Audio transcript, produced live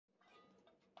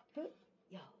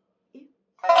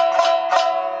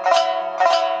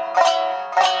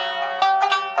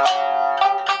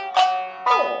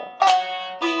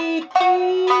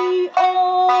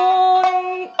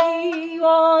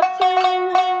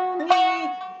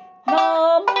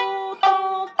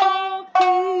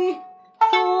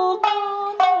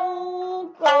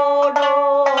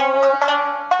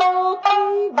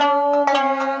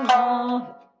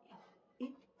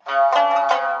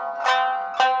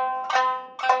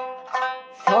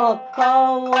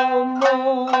坂をも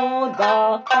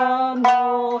だか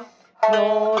の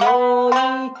鎧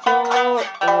帳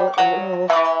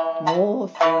も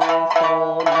すそ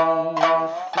に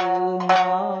すな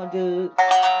る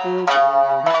すぐな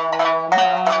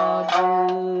る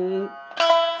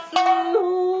すお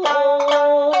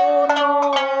の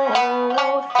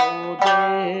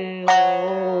袖を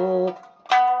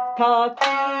滝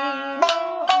の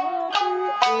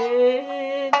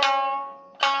上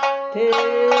て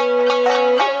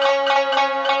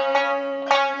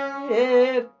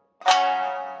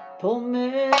止め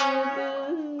る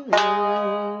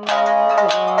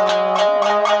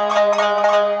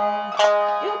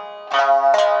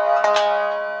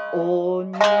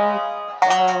鬼か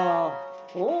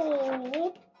お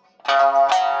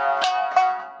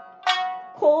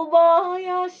小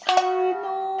林の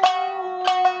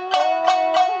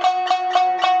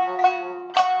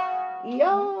や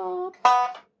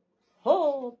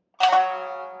ほ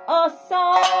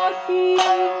朝日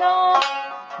が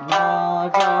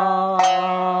なら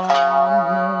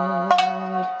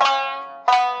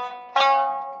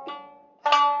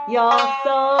ぬやさ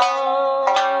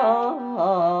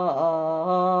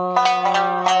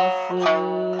す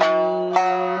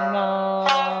な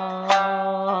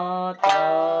た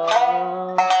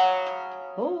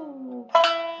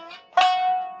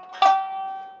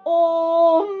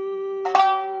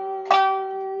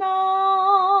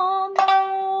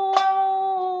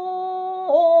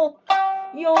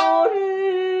夜黒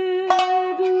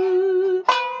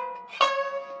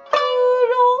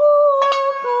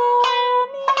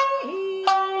髪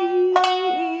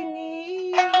に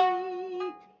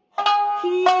惹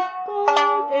か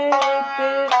れて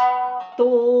止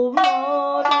ま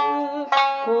る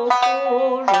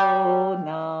心な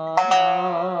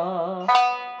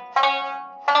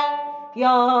や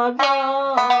ら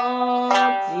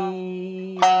じ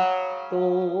と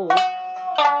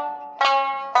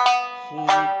聞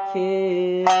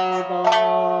けば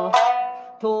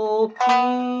時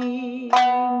の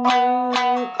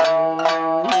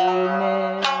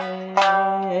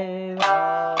夢は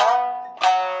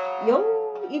よ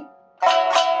い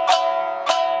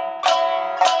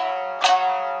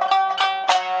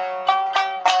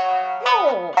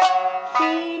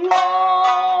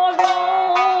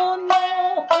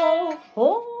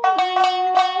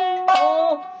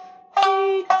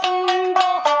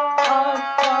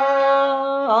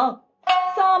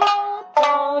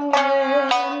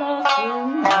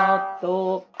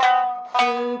と突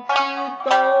き飛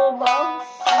ば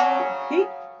し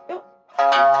よ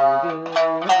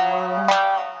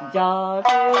じゃれ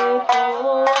と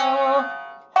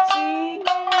違う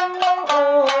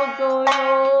ぞよ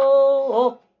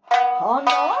話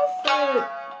す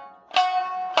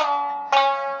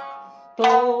止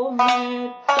め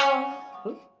た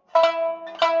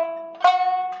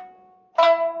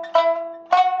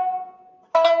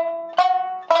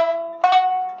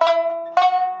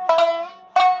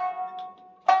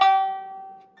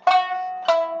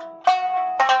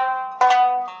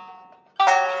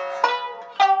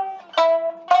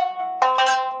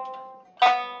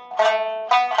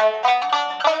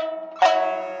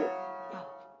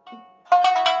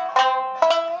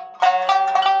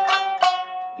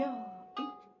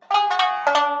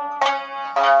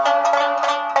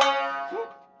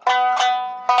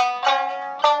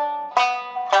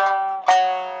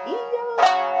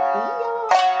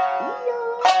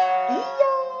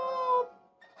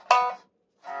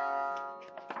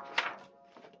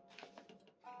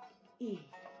いい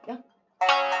よ。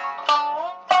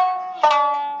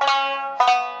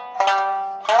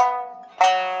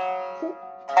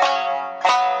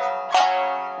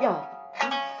や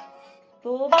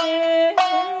飛べ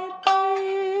て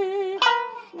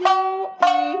よい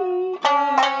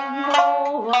の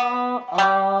は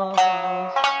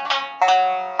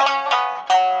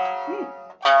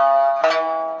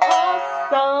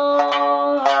朝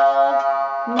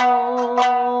の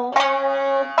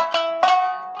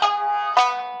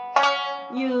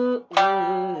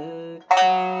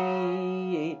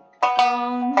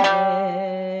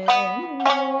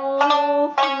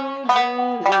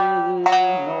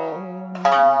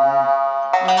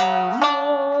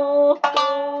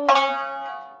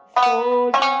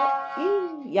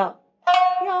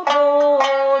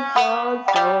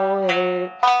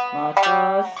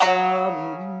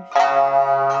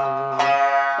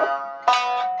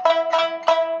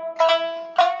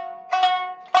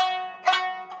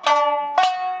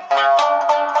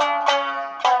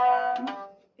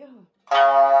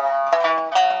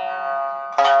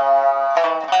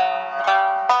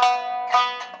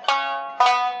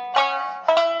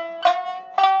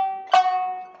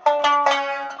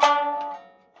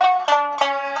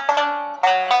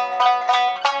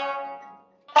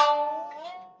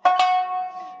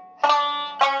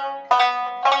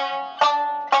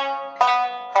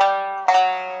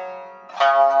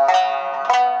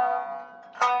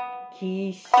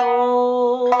起承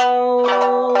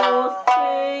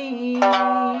聖子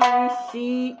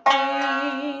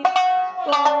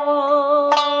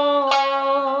は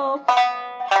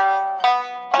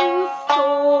嘘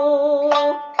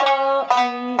か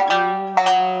い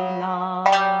な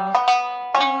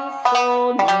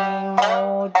嘘にも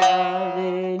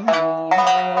誰にも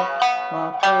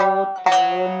まこと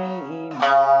にも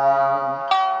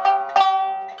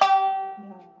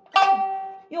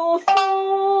よ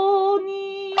そ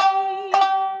に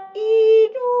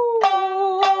色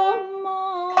ま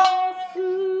す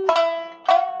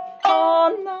花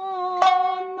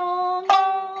眺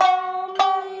め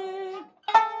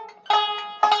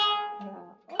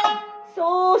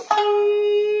そし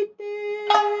て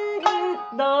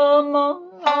騙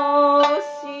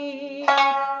し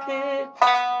て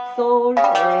それ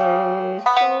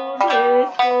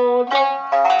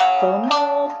その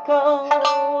顔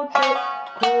で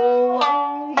怖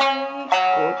いこ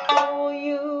と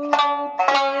言うて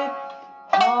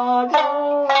腹立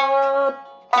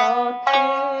て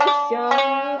ちゃ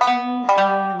う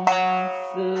ん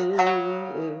す。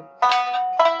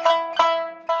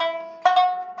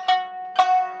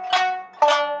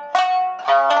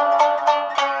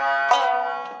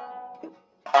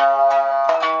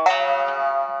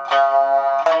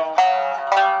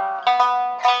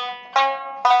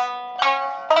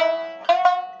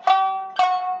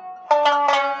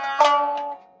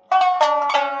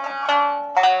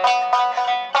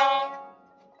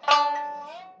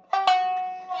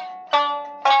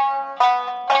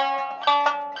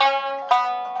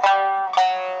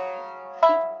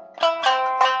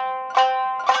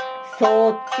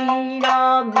そち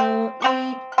ら向い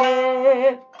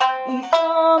て遺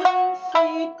産し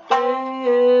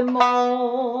て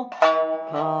も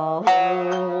顔に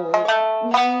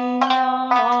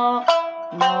な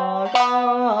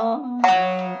らな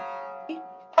い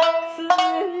つ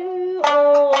お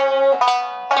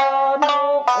たの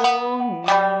鬼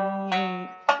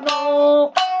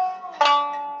の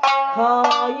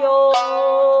かよ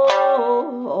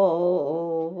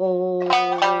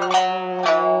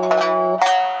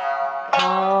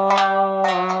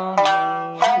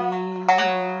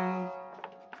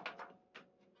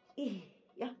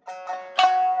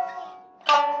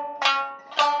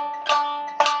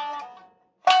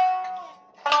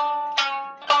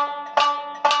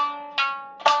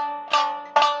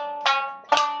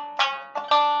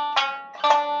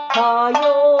か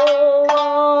よ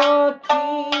わき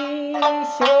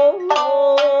少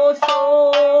々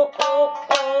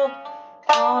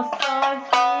朝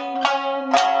日の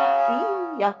な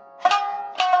いや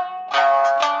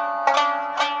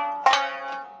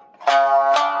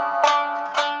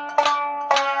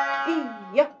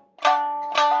いや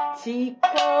力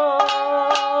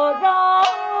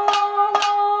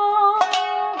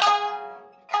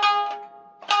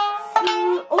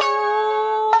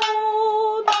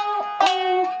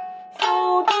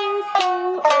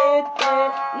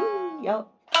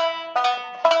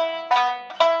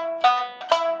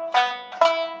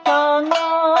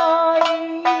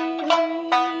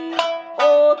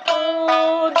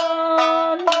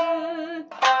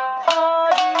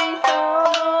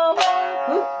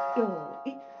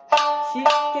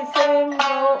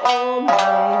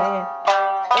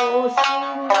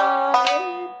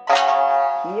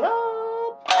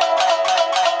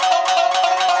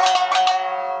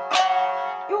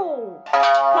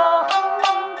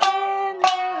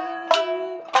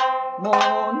も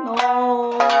の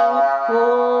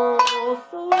こ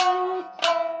そ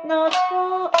な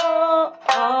さ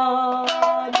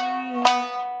り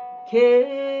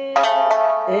け